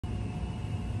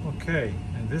Okay,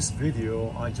 in this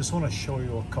video I just want to show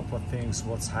you a couple of things,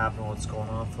 what's happening, what's going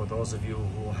on for those of you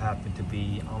who happen to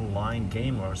be online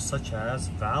gamers such as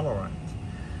Valorant.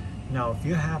 Now if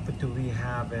you happen to be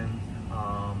having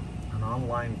an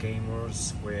online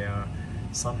gamers where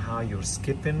somehow you're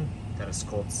skipping, that is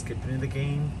called skipping in the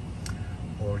game,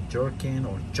 or jerking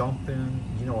or jumping,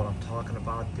 you know what I'm talking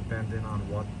about, depending on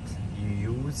what you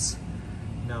use.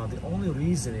 Now the only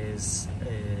reason is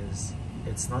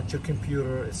it's not your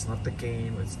computer, it's not the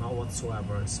game, it's not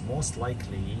whatsoever. It's most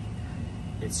likely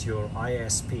it's your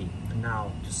ISP.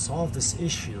 Now to solve this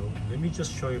issue, let me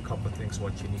just show you a couple of things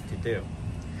what you need to do.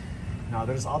 Now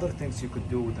there's other things you could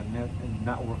do with the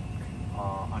network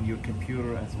on your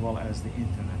computer as well as the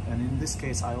internet. And in this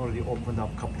case I already opened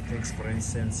up a couple of things, for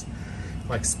instance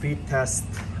like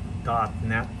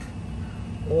speedtest.net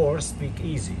or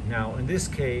SpeakEasy. Now in this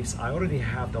case I already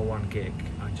have the 1 gig.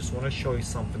 I just want to show you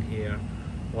something here.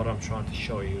 What I'm trying to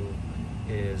show you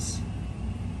is,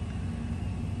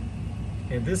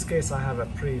 in this case I have a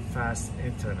pretty fast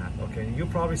internet. Okay, you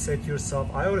probably say to yourself,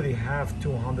 I already have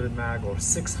 200 meg or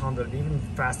 600, even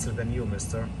faster than you,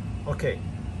 mister. Okay,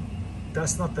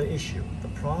 that's not the issue. The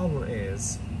problem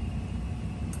is,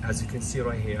 as you can see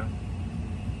right here,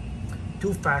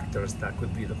 two factors that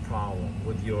could be the problem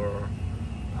with your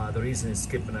the reason is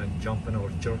skipping and jumping or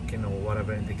jerking or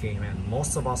whatever in the game, and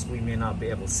most of us, we may not be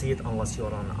able to see it unless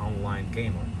you're an online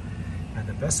gamer. And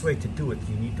the best way to do it,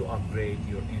 you need to upgrade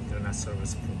your internet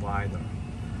service provider.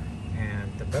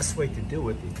 And the best way to do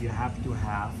it, if you have to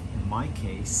have, in my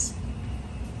case,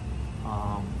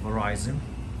 Verizon,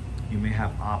 you may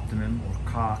have Optimum or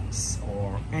Cox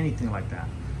or anything like that.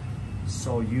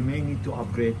 So you may need to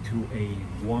upgrade to a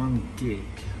 1 gig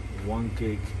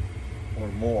or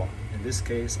more. In this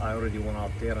case, I already went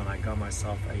out there and I got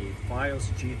myself a Fios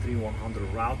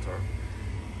G3100 router,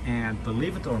 and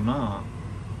believe it or not,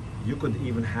 you could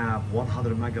even have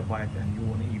 100 megabyte and you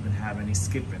won't even have any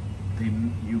skipping.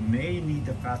 You may need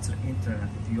a faster internet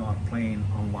if you are playing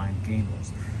online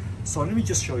gamers. So let me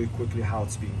just show you quickly how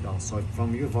it's being done. So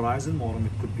from your Verizon modem,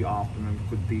 it could be Optimum, it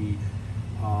could be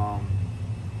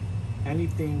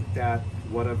anything that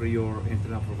whatever your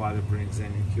internet provider brings in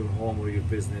into your home or your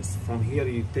business. From here,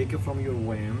 you take it from your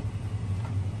WAN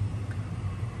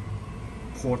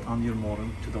port on your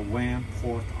modem to the WAN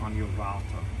port on your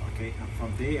router. Okay, and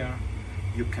from there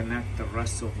you connect the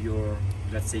rest of your,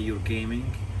 let's say, your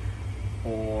gaming,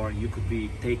 or you could be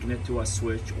taking it to a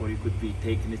switch, or you could be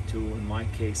taking it to, in my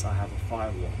case, I have a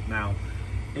firewall. Now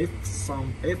if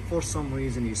for some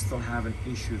reason you still having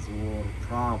issues or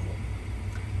problem,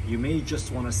 you may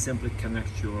just want to simply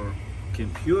connect your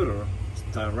computer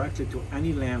directly to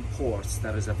any LAN ports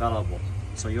that is available.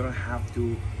 So you don't have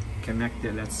to connect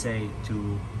it, let's say,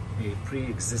 to a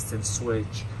pre-existing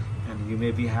switch, and you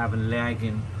may be having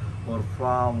lagging or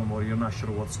problem, or you're not sure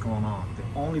what's going on. The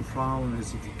only problem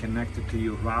is if you connect it to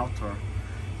your router,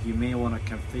 you may want to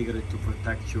configure it to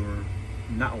protect your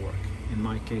network. In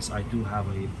my case, I do have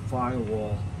a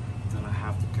firewall that I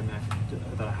have to connect to,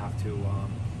 that I have to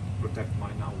protect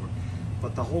my network.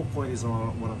 But the whole point is,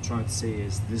 what I'm trying to say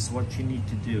is, this is what you need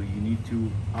to do. You need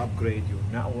to upgrade your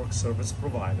network service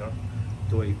provider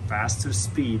to a faster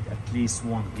speed, at least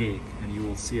 1 gig, and you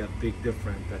will see a big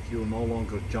difference, that you're no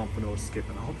longer jumping or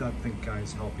skipping. I hope that thing,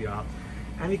 guys, help you out.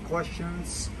 Any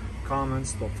questions,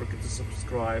 comments, don't forget to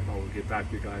subscribe. I will get back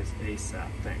to you guys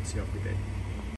ASAP. Thanks. You have a good day.